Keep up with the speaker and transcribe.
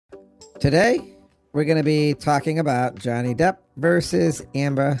Today, we're going to be talking about Johnny Depp versus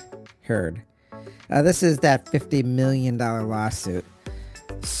Amber Heard. This is that $50 million lawsuit.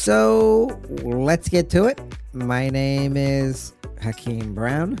 So, let's get to it. My name is Hakeem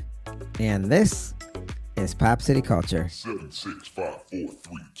Brown, and this is Pop City Culture. 7, 6, 5, 4, 3,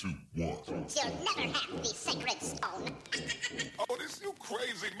 2, 1. You'll never have the sacred stone. Oh, this you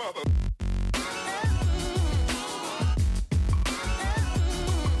crazy mother.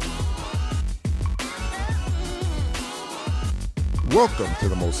 Welcome to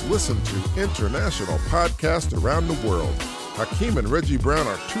the most listened to international podcast around the world. Hakeem and Reggie Brown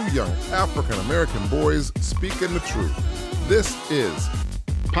are two young African-American boys speaking the truth. This is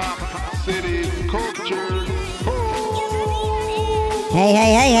Pop City Culture.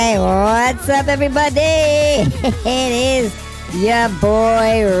 Hey, what's up, everybody? It is your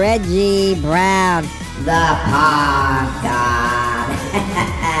boy, Reggie Brown, the Pop God.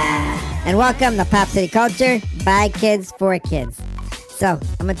 And welcome to Pop City Culture by kids for kids. So,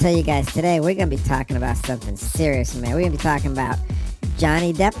 I'm going to tell you guys, today we're going to be talking about something serious, man. We're going to be talking about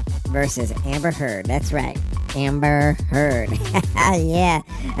Johnny Depp versus Amber Heard. That's right, Amber Heard. Yeah,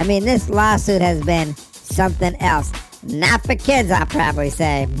 I mean, this lawsuit has been something else. Not for kids, I'll probably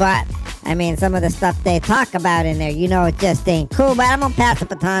say, but, I mean, some of the stuff they talk about in there, it just ain't cool. But I'm going to pass the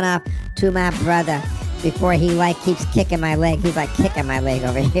baton off to my brother before he, keeps kicking my leg. He's, kicking my leg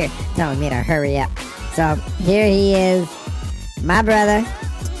over here, telling me to hurry up. So, here he is. My brother,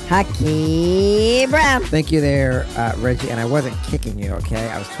 Hakeem Brown. Thank you there, Reggie. And I wasn't kicking you,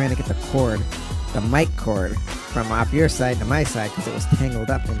 okay? I was trying to get the mic cord, from off your side to my side because it was tangled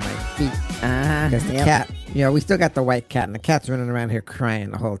up in my feet. Because the cat, we still got the white cat, and the cat's running around here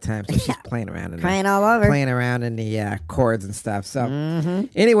crying the whole time. So she's playing around. Crying all over. Playing around in the cords and stuff. So,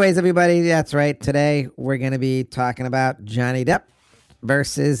 anyways, everybody, that's right. Today, we're going to be talking about Johnny Depp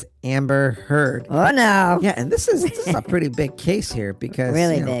versus Amber Heard. Oh, no. Yeah, and this is a pretty big case here because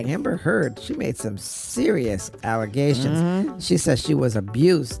really big. Amber Heard, she made some serious allegations. She says she was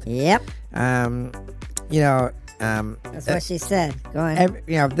abused. Yep. That's what she said. Go on.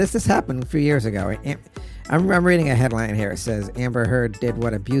 This happened a few years ago. I'm reading a headline here. It says Amber Heard did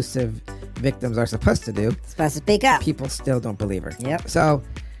what abusive victims are supposed to do. Supposed to speak up. People still don't believe her. Yep. So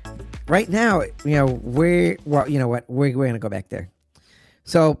right now, we're going to go back there.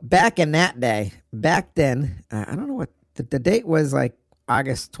 So back in that day, back then, I don't know what the date was, like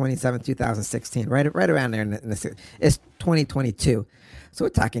August 27, 2016, right around there. It's 2022. So we're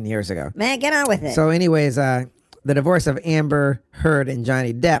talking years ago. Man, get on with it. So anyways, the divorce of Amber Heard and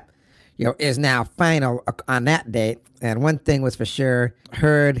Johnny Depp, is now final on that date. And one thing was for sure,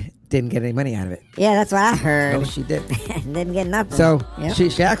 Heard didn't get any money out of it. Yeah, that's what I heard. No, she did. Didn't get nothing. So yep.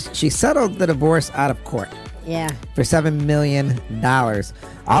 she settled the divorce out of court. Yeah. For $7 million,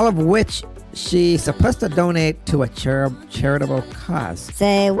 all of which she's supposed to donate to a charitable cause.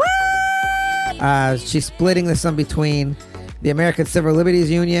 Say what? She's splitting the sum between the American Civil Liberties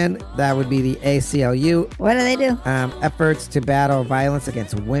Union, that would be the ACLU. What do they do? Efforts to battle violence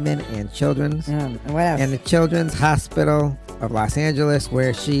against women and children. What else? And the Children's Hospital of Los Angeles,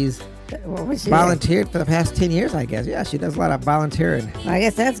 where she's volunteered for the past 10 years, I guess. Yeah, she does a lot of volunteering. I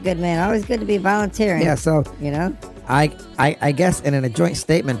guess that's good, man. Always good to be volunteering. Yeah, so I guess in a joint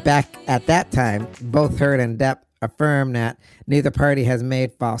statement back at that time, both Heard and Depp affirmed that neither party has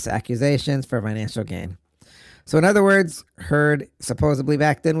made false accusations for financial gain. So in other words, Heard supposedly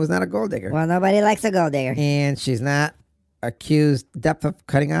back then was not a gold digger. Well, nobody likes a gold digger. And she's not accused Depp of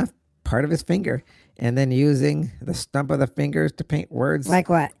cutting off part of his finger and then using the stump of the fingers to paint words. Like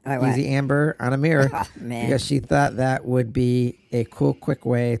what? Easy Amber on a mirror. Oh, man. Because she thought that would be a cool, quick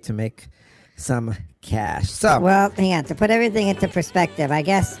way to make some cash. So, well, hang on. To put everything into perspective, I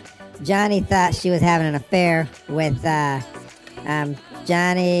guess Johnny thought she was having an affair with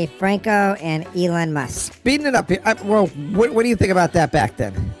Johnny Franco and Elon Musk. Speeding it up here. What do you think about that back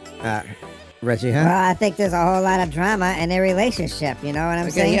then, Reggie, huh? Well, I think there's a whole lot of drama in their relationship. You know what I'm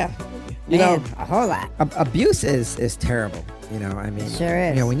saying? Yeah. Man, a whole lot. Abuse is terrible. It sure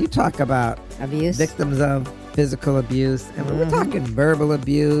is. When you talk about abuse, victims of physical abuse, and we're talking verbal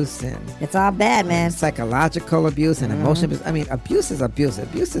abuse, and it's all bad, man. And psychological abuse and emotional abuse. I mean, abuse is abuse.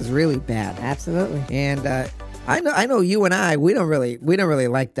 Abuse is really bad. Absolutely. And I know you and I, we don't really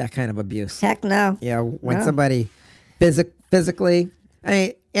like that kind of abuse. Heck no. When somebody physically,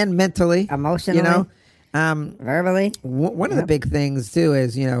 and mentally, emotionally, verbally. One of the big things too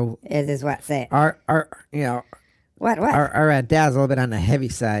is is what? Say it. Our What? Our dad's a little bit on the heavy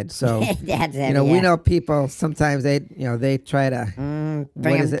side, so Dad's heavy, you know we yeah. know people sometimes they try to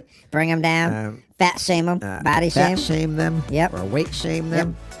what is it? Bring them down. Fat shame them. Body fat shame. them. Yep. Or weight shame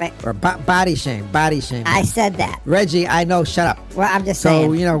them. Yep. Or body shame. Body shame. I them. said that. Reggie, I know. Shut up. Well, I'm just So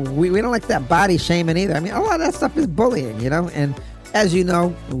saying. you know we don't like that body shaming either. I mean, a lot of that stuff is bullying, you know. And as you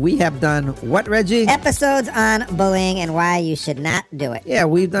know, we have done what, Reggie? Episodes on bullying and why you should not do it. Yeah,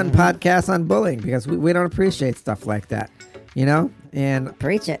 we've done podcasts on bullying because we don't appreciate stuff like that, you know. And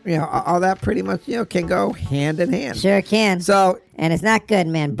Preach it. you know all that pretty much can go hand in hand. Sure can. So And it's not good,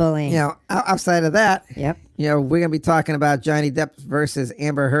 man, bullying. you know outside of that, Yep. you know we're gonna be talking about Johnny Depp versus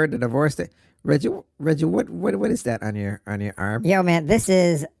Amber Heard, the divorce. Reggie, what is that on your arm? Yo, man, this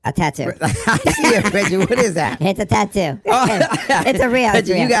is a tattoo. I see it, Reggie. What is that? It's a tattoo. Oh. It's a real. It's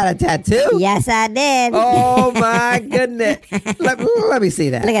Reggie, real. you got a tattoo? Yes, I did. Oh my goodness! Let me see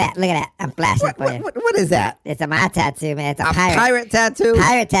that. Look at that. Look at that. I'm flashing for you. What is that? It's my tattoo, man. It's a A pirate. pirate tattoo?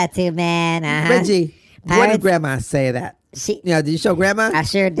 Pirate tattoo, man. Uh-huh. Reggie, what Pirates- did Grandma say that? She, You know, did you show Grandma? I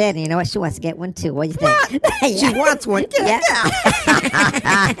sure did. And you know what? She wants to get one too. What do you think? She wants one. Yeah.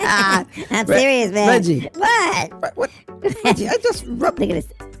 I'm serious, man. Reggie. What? What? Reggie, I just rubbed, Look at this.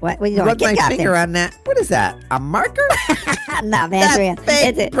 What are you doing? rubbed my Get out finger there. on that. What is that? A marker? No, man, That's it's real.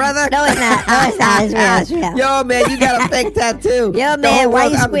 fake, It's brother. No, it's not. No, it's not. It's real. It's real. Yo, man, you got a fake tattoo. Yo, The man, whole why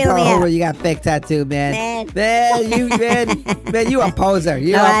world- you I'm squealing telling me the whole out? world you got a fake tattoo, man. Man, you a poser.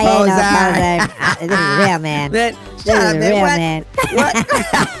 You No, a I poser. ain't no poser. This is real, man. Man, This shut up, is man. real, What? man.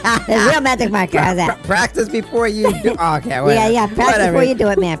 What? There's real magic marker. How's that? Practice before you do. Oh, okay, whatever. Yeah. Practice Whatever. before you do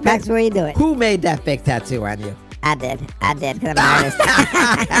it, man. Practice before you do it. Who made that fake tattoo on you? I did, because I'm an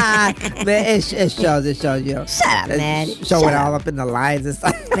artist. Man, it shows. You know, Shut up, man. Show Shut it all up. up in the lines and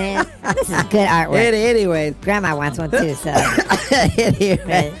stuff. Man, this is good artwork. Anyways, Grandma wants one too, so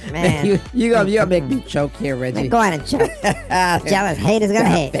anyway, Man. you gonna make me choke here, Reggie. go on and choke. Jealous. Hate is gonna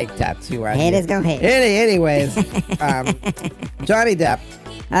hate. Fake tattoo on Hate you. is gonna hate. Anyways, Johnny Depp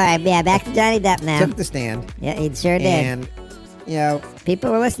All right, yeah, back to Johnny Depp now. took the stand, Yeah, he sure did. and you know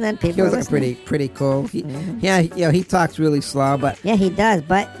People were listening. he People was were looking listening. pretty cool. Yeah, you know he talks really slow, but Yeah, he does,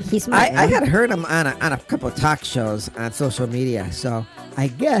 but he's smart. I you know? had heard him on a couple of talk shows on social media, so I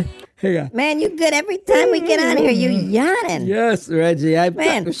guess. Man, you good every time we get on here. You yawning. Yes, Reggie.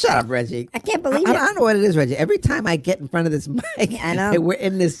 Man. Shut up, Reggie. I can't believe I it. don't know what it is, Reggie. Every time I get in front of this mic, I know. and we're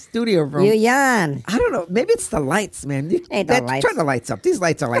in this studio room. You yawn. I don't know. Maybe it's the lights, man. Ain't the lights. Turn the lights up. These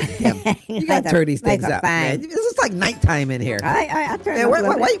lights are like dim. You gotta Lights are- turn these things lights are up, man. fine. This is like nighttime in here. All right, I'll turn Man, it up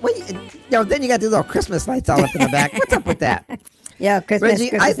a little bit. wait, you know, then you got these little Christmas lights all up in the back. What's up with that? Yo, Christmas, Reggie,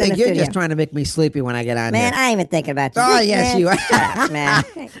 Christmas I in think the you're studio. just trying to make me sleepy when I get on Man, here. I ain't even thinking about you. Oh, Just- yes, man, you are. shut up, man.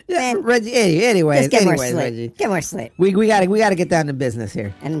 Yeah, Man, Reggie, anyways, just get more sleep. Reggie. Get more sleep. We gotta get down to business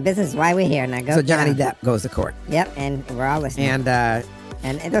here. And this is why we're here. Now go. So Johnny down. Depp goes to court, Yep, and we're all listening. and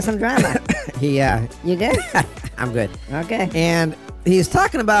And there's some drama. he, You good? I'm good. Okay. And he's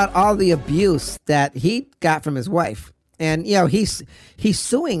talking about all the abuse that he got from his wife, and you know he's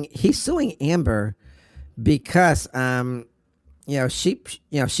suing Amber because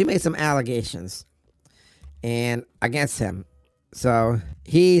she made some allegations and against him. So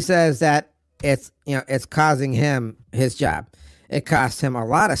he says that it's causing him his job. It cost him a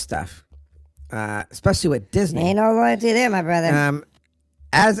lot of stuff, especially with Disney. Ain't no loyalty there, my brother.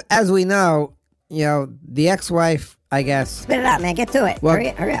 As we know, the ex-wife, I guess. Spit it out, man. Get to it. Well,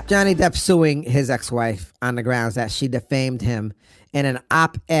 hurry up. Johnny Depp suing his ex-wife on the grounds that she defamed him in an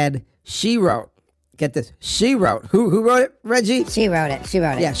op-ed she wrote. Get this, she wrote. Who wrote it, Reggie? She wrote it.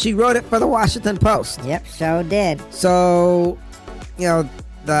 Yeah, she wrote it for the Washington Post. Yep, so did. So,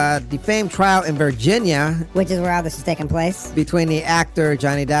 the defamed trial in Virginia Which is where all this is taking place. between the actor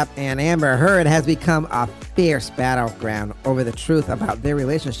Johnny Depp and Amber Heard has become a fierce battleground over the truth about their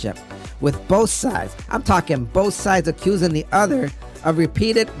relationship, with both sides, I'm talking both sides, accusing the other of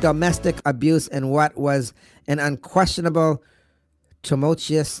repeated domestic abuse in what was an unquestionable,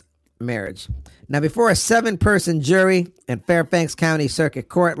 tumultuous marriage. Now, before a 7-person jury in Fairfax County Circuit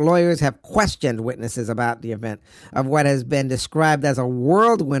Court, lawyers have questioned witnesses about the event of what has been described as a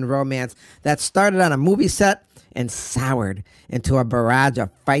whirlwind romance that started on a movie set and soured into a barrage of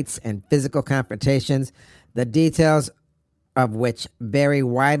fights and physical confrontations, the details of which vary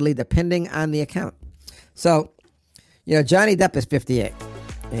widely depending on the account. So, Johnny Depp is 58.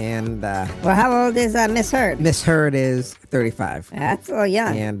 And Well, how old is Miss Heard? Miss Heard is 35. That's a little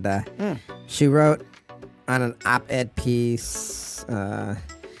young. And she wrote on an op-ed piece.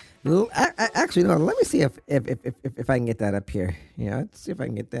 Actually, no. Let me see if I can get that up here. Let's see if I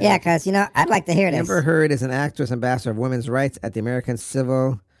can get that. Yeah, because, I'd like to hear this. Amber Heard is an actress, ambassador of women's rights at the American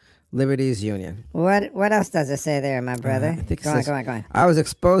Civil Liberties Union. What else does it say there, my brother? I think it Go on, says, go on. I was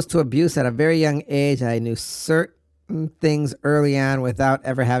exposed to abuse at a very young age. I knew certain things early on without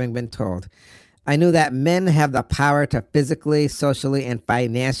ever having been told. I knew that men have the power to physically, socially, and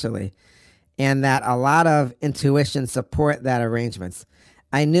financially, and that a lot of intuition support that arrangements.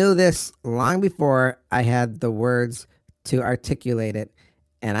 I knew this long before I had the words to articulate it,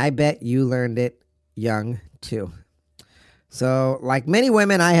 and I bet you learned it young too. So, like many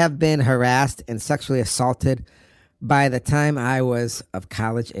women, I have been harassed and sexually assaulted by the time I was of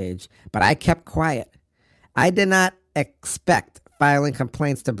college age, but I kept quiet. I did not expect filing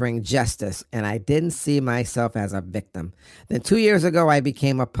complaints to bring justice, and I didn't see myself as a victim. Then 2 years ago, I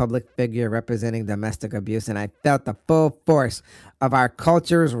became a public figure representing domestic abuse, and I felt the full force of our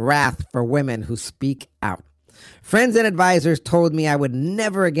culture's wrath for women who speak out. Friends and advisors told me I would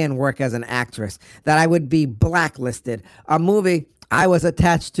never again work as an actress, that I would be blacklisted. A movie I was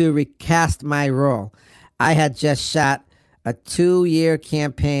attached to recast my role. I had just shot a 2-year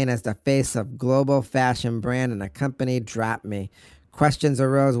campaign as the face of global fashion brand, and the company dropped me. Questions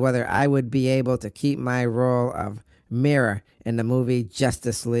arose whether I would be able to keep my role of Mira in the movie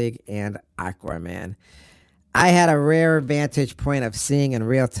Justice League and Aquaman. I had a rare vantage point of seeing in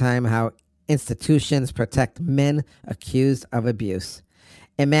real time how institutions protect men accused of abuse.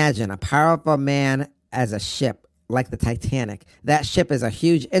 Imagine a powerful man as a ship like the Titanic. That ship is a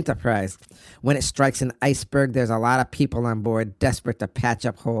huge enterprise. When it strikes an iceberg, there's a lot of people on board desperate to patch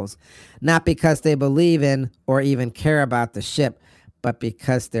up holes. Not because they believe in or even care about the ship, but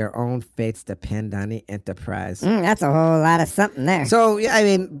because their own fates depend on the enterprise. That's a whole lot of something there. So, yeah, I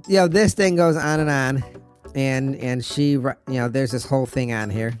mean, this thing goes on and on. And she, there's this whole thing on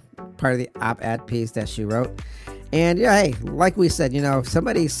here, part of the op-ed piece that she wrote. And hey, like we said, if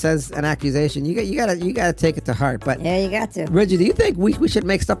somebody says an accusation, you gotta take it to heart. But yeah, you got to. Reggie, do you think we should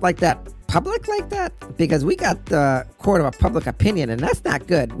make stuff like that public like that? Because we got the court of a public opinion, and that's not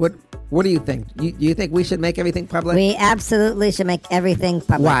good. What do you think? You think we should make everything public? We absolutely should make everything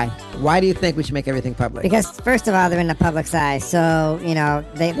public. Why? Why do you think we should make everything public? Because first of all, they're in the public's eye, so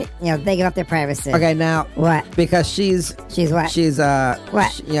they give up their privacy. Okay, now what? Because she's what? She's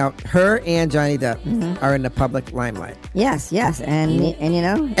what? Her and Johnny Depp are in the public limelight. Yes, and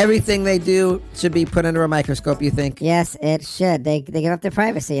everything they do should be put under a microscope. You think? Yes, it should. They give up their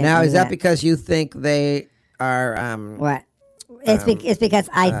privacy. Now, is that because you think they are? What? It's because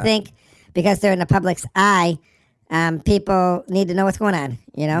I think. Because they're in the public's eye, people need to know what's going on,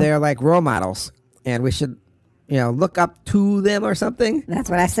 They're like role models, and we should, look up to them or something. That's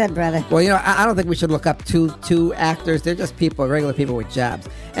what I said, brother. Well, I don't think we should look up to actors. They're just people, regular people with jobs.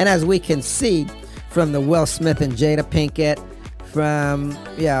 And as we can see from the Will Smith and Jada Pinkett, from,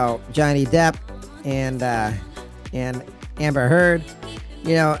 Johnny Depp and Amber Heard,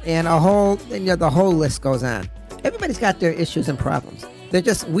 and the whole list goes on. Everybody's got their issues and problems. They're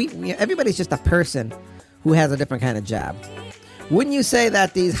just everybody's just a person who has a different kind of job. Wouldn't you say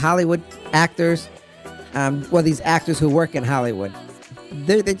that these Hollywood actors, these actors who work in Hollywood,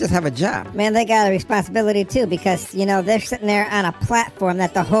 they just have a job? Man, they got a responsibility too, because they're sitting there on a platform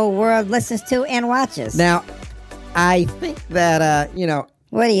that the whole world listens to and watches. Now, I think that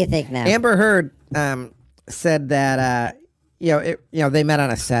What do you think now? Amber Heard said that they met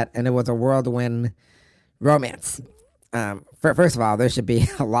on a set and it was a whirlwind romance. First of all, there should be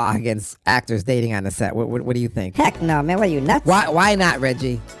a law against actors dating on the set. What do you think? Heck no, man. What are you, nuts? Why not,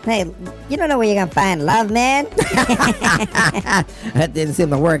 Reggie? Hey, you don't know where you're going to find love, man. That didn't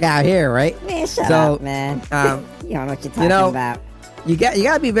seem to work out here, right? Man, shut up, man. You don't know what you're talking about. You got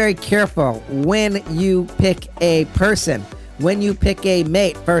to be very careful when you pick a person, when you pick a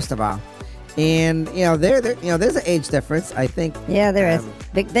mate, first of all. And, there's an age difference, I think. Yeah, there is.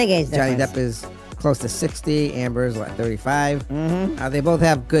 Big age difference. Johnny Depp is close to 60. Amber's 35. They both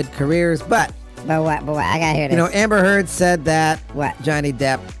have good careers, but what? I gotta hear this. Amber Heard said that what? Johnny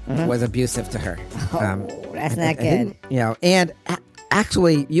Depp was abusive to her. That's not good. And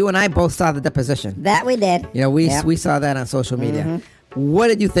actually, you and I both saw the deposition. That we did. We saw that on social media. What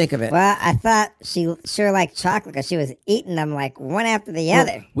did you think of it? Well, I thought she sure liked chocolate because she was eating them like one after the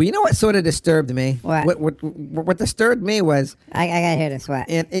other. Well, you know what sort of disturbed me? What disturbed me was I gotta hear this. What?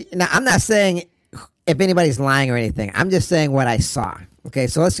 Now, I'm not saying if anybody's lying or anything. I'm just saying what I saw. Okay,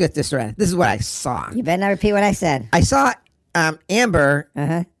 so let's get this right. This is what I saw. You better not repeat what I said. I saw Amber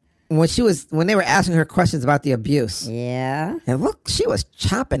when they were asking her questions about the abuse. Yeah. And look, she was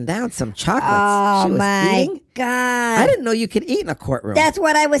chopping down some chocolates. Oh, she was my eating. God. I didn't know you could eat in a courtroom. That's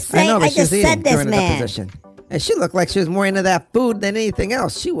what I was saying. I just said this, man. And she looked like she was more into that food than anything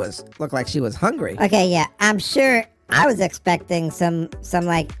else. She looked like she was hungry. Okay, yeah. I'm sure I was expecting some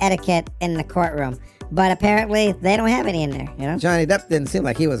like etiquette in the courtroom, but apparently they don't have any in there. You know, Johnny Depp didn't seem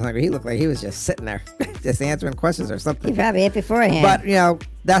like he was hungry. He looked like he was just sitting there, just answering questions or he something. probably ate beforehand. But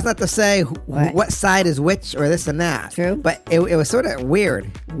that's not to say What? what side is which or this and that. True. But it was sort of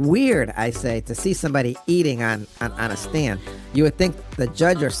weird, I say, to see somebody eating on a stand. You would think the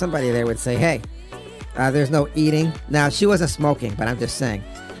judge or somebody there would say, hey, there's no eating. Now, she wasn't smoking, but I'm just saying,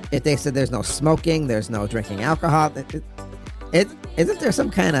 if they said there's no smoking, there's no drinking alcohol, isn't there some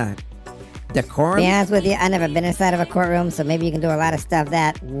kind of decorum? to be honest with you, I've never been inside of a courtroom, so maybe you can do a lot of stuff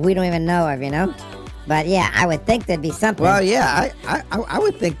that we don't even know of, you know? But yeah, I would think there'd be something. Well, yeah, I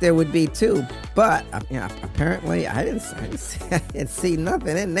would think there would be too, but apparently I didn't see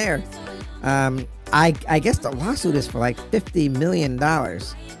nothing in there. I guess the lawsuit is for like $50 million,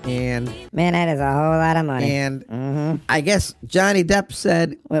 and Man, that is a whole lot of money. and I guess Johnny Depp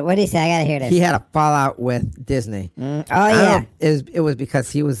said What do you say? I gotta hear this. he had a fallout with Disney. Oh, I yeah. don't- it was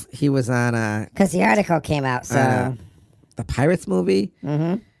because he was on Because the article came out, so... the Pirates movie.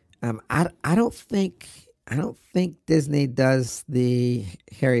 I don't think Disney does the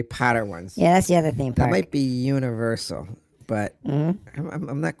Harry Potter ones. yeah, that's the other theme That park. might be Universal, but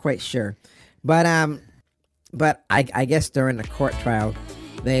I'm not quite sure. But I guess during the court trial,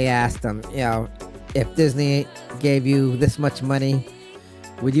 they asked him, if Disney gave you this much money,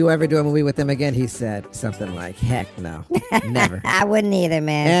 would you ever do a movie with them again? He said something like, heck no, never. I wouldn't either,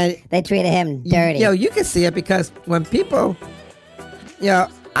 man. And- They treated him dirty. You can see it because when people,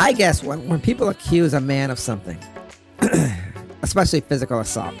 I guess when people accuse a man of something, especially physical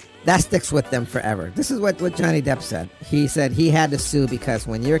assault, that sticks with them forever. This is what Johnny Depp said. He said he had to sue because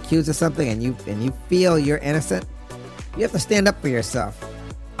when you're accused of something and you feel you're innocent, you have to stand up for yourself.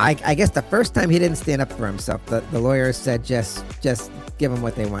 I guess the first time he didn't stand up for himself, the lawyers said just give him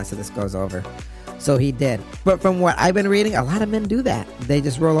what they want so this goes over. So he did. But from what I've been reading, a lot of men do that. They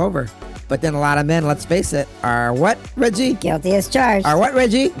just roll over. But then a lot of men, let's face it, are what, Reggie? Guilty as charged. Are what,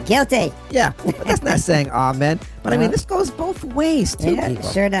 Reggie? Guilty. Yeah, but that's not saying all men. But I mean, this goes both ways too, Yeah, people.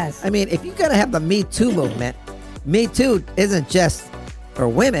 it sure does. I mean, if you're gonna have the Me Too movement, Me Too isn't just for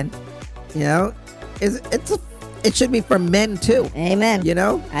women. It should be for men too. Amen.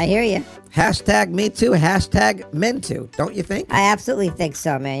 I hear you. Hashtag Me Too. Hashtag Men Too. Don't you think? I absolutely think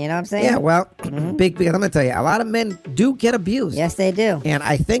so, man. You know what I'm saying? Yeah. Well, big because I'm gonna tell you, a lot of men do get abused. Yes, they do. And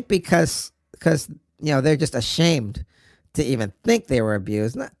I think because they're just ashamed to even think they were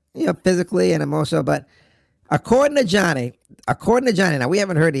abused, not physically and emotional, but according to Johnny, now we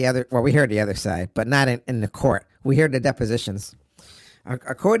haven't heard we heard the other side, but not in the court. We heard the depositions.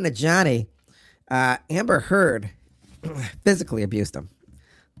 According to Johnny, Amber Heard physically abused him,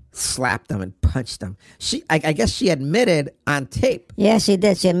 slapped him and punched him. I guess she admitted on tape. Yeah, she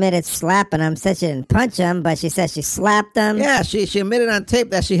did. She admitted slapping him. Said she didn't punch him, but she said she slapped him. Yeah, she admitted on tape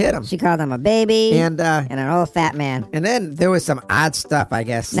that she hit him. She called him a baby And an old fat man. and then there was some odd stuff, I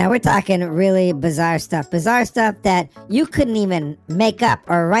guess. Now we're talking really bizarre stuff. Bizarre stuff that you couldn't even make up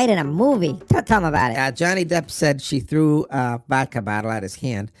or write in a movie. Tell me about it. Johnny Depp said she threw a vodka bottle at his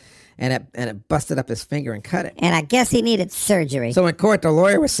hand, and it busted up his finger and cut it. And I guess he needed surgery. So in court, the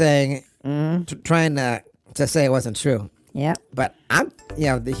lawyer was saying, trying to say it wasn't true. Yep. But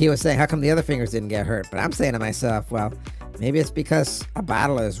he was saying, how come the other fingers didn't get hurt? But I'm saying to myself, well, maybe it's because a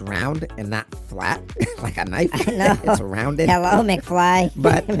bottle is round and not flat, like a knife. No. It's rounded. Hello, McFly.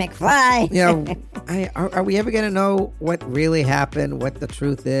 But- McFly. Are we ever going to know what really happened, what the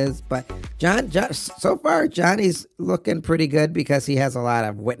truth is? But John, so far, Johnny's looking pretty good because he has a lot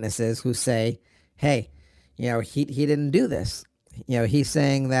of witnesses who say, hey, he didn't do this. He's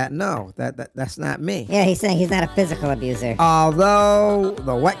saying that, no, that's not me. Yeah, he's saying he's not a physical abuser. Although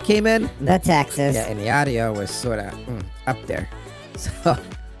the what came in, The Texas. and the audio was sort of up there. So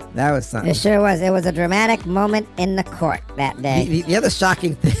that was something. It sure was. It was a dramatic moment in the court that day. The other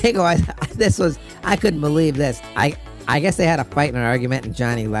shocking thing was, I couldn't believe this. I guess they had a fight and an argument, and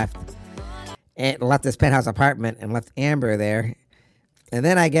Johnny left his penthouse apartment and left Amber there. And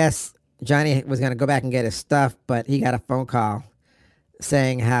then I guess Johnny was going to go back and get his stuff, but he got a phone call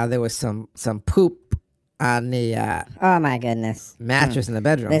saying how there was some poop on the Oh my goodness. mattress in the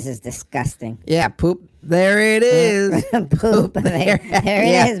bedroom. This is disgusting. Yeah, poop. There it is. Poop. There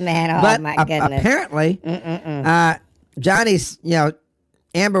Yeah. it is, man. Oh But my goodness. apparently, Johnny's,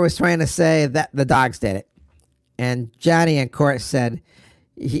 Amber was trying to say that the dogs did it. And Johnny in court said,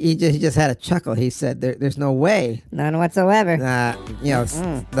 he just had a chuckle. He said, there's no way, None whatsoever.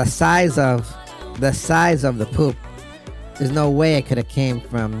 the size of the poop, there's no way it could have came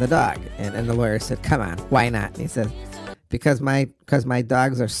from the dog. And the lawyer said, come on, why not? And he said, because my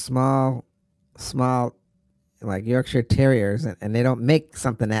dogs are small like Yorkshire Terriers, and they don't make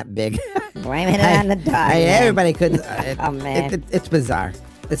something that big. Blaming it on the dog. man. Everybody couldn't. Oh, man. It's bizarre.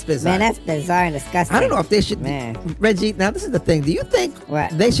 It's bizarre. Man, that's bizarre and disgusting. I don't know if they should. Man. Reggie, now this is the thing. Do you think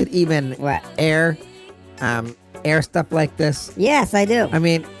What? they should even What? air stuff like this? Yes, I do. I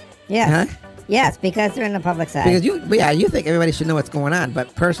mean, Yes. huh? Yes, because they're in the public side. Because you think everybody should know what's going on,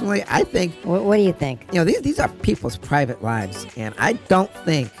 but personally, I think What do you think? these are people's private lives, and I don't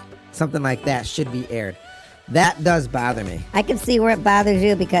think something like that should be aired. That does bother me. I can see where it bothers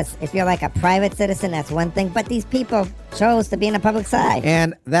you because if you're like a private citizen, that's one thing. But these people chose to be in the public side.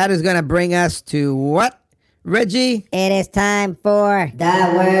 And that is going to bring us to what, Reggie? It is time for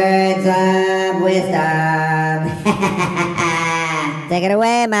the words of wisdom. Take it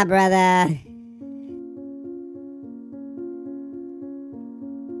away, my brother.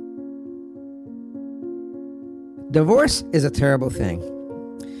 Divorce is a terrible thing.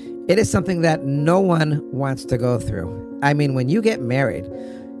 It is something that no one wants to go through. I mean, when you get married,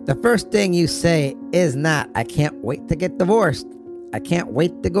 the first thing you say is not, I can't wait to get divorced. I can't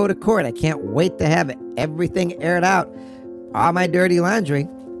wait to go to court. I can't wait to have everything aired out. All my dirty laundry.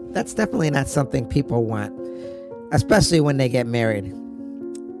 That's definitely not something people want, especially when they get married.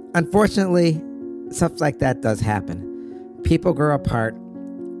 Unfortunately, stuff like that does happen. People grow apart,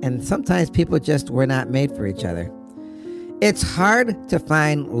 and sometimes people just were not made for each other. It's hard to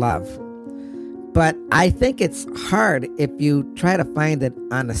find love, but I think it's hard if you try to find it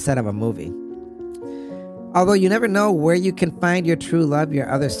on the set of a movie. Although you never know where you can find your true love, your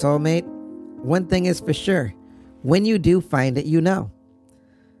other soulmate, one thing is for sure. When you do find it, you know.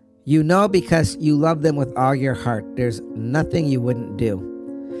 You know because you love them with all your heart. There's nothing you wouldn't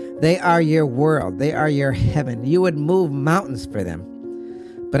do. They are your world. They are your heaven. You would move mountains for them.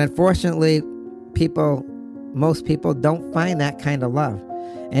 But unfortunately, most people don't find that kind of love.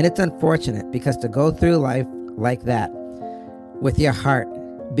 And it's unfortunate because to go through life like that, with your heart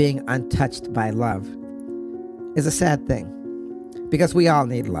being untouched by love, is a sad thing. Because we all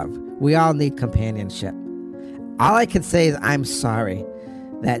need love. We all need companionship. All I can say is I'm sorry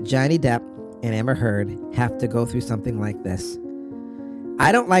that Johnny Depp and Amber Heard have to go through something like this.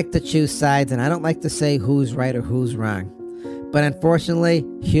 I don't like to choose sides, and I don't like to say who's right or who's wrong. But unfortunately,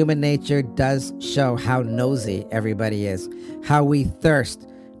 human nature does show how nosy everybody is, how we thirst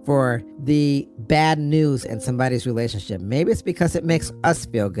for the bad news in somebody's relationship. Maybe it's because it makes us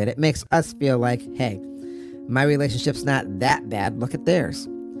feel good. It makes us feel like, hey, my relationship's not that bad. Look at theirs.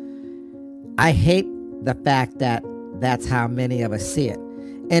 I hate the fact that that's how many of us see it.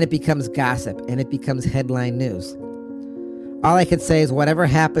 And it becomes gossip, and it becomes headline news. All I can say is whatever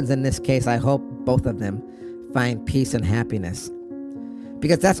happens in this case, I hope both of them find peace and happiness.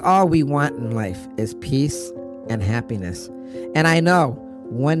 Because that's all we want in life is peace and happiness. And I know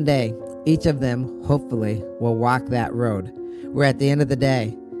one day each of them hopefully will walk that road where at the end of the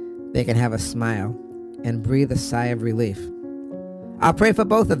day they can have a smile and breathe a sigh of relief. I'll pray for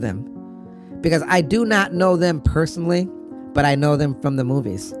both of them because I do not know them personally, but I know them from the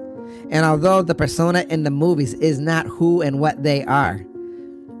movies. And although the persona in the movies is not who and what they are,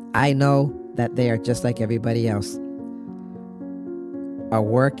 I know that they are just like everybody else. A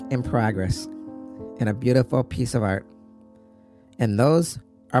work in progress and a beautiful piece of art. And those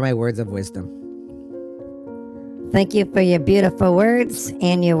are my words of wisdom. Thank you for your beautiful words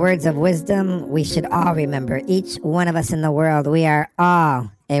and your words of wisdom. We should all remember, each one of us in the world, we are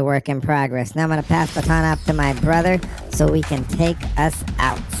all a work in progress. Now I'm going to pass the baton off to my brother so we can take us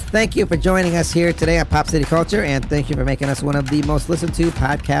out. Thank you for joining us here today on Pop City Culture, and thank you for making us one of the most listened to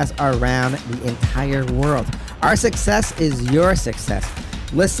podcasts around the entire world. Our success is your success.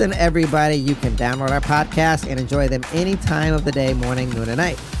 Listen, everybody. You can download our podcast and enjoy them any time of the day, morning, noon, and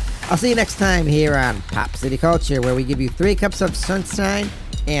night. I'll see you next time here on Pop City Culture, where we give you 3 cups of sunshine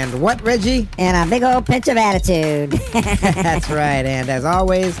and what, Reggie? And a big old pinch of attitude. That's right. And as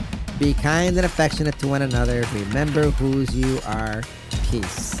always, be kind and affectionate to one another. Remember whose you are.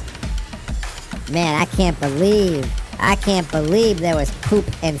 Peace. Man, I can't believe there was poop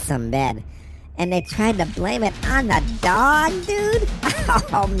in some bed. And they tried to blame it on the dog, dude?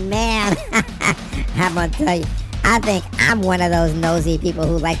 Oh, man. I'm going to tell you, I think I'm one of those nosy people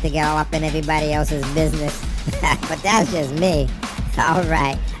who like to get all up in everybody else's business. But that's just me. All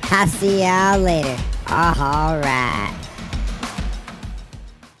right. I'll see y'all later. All right.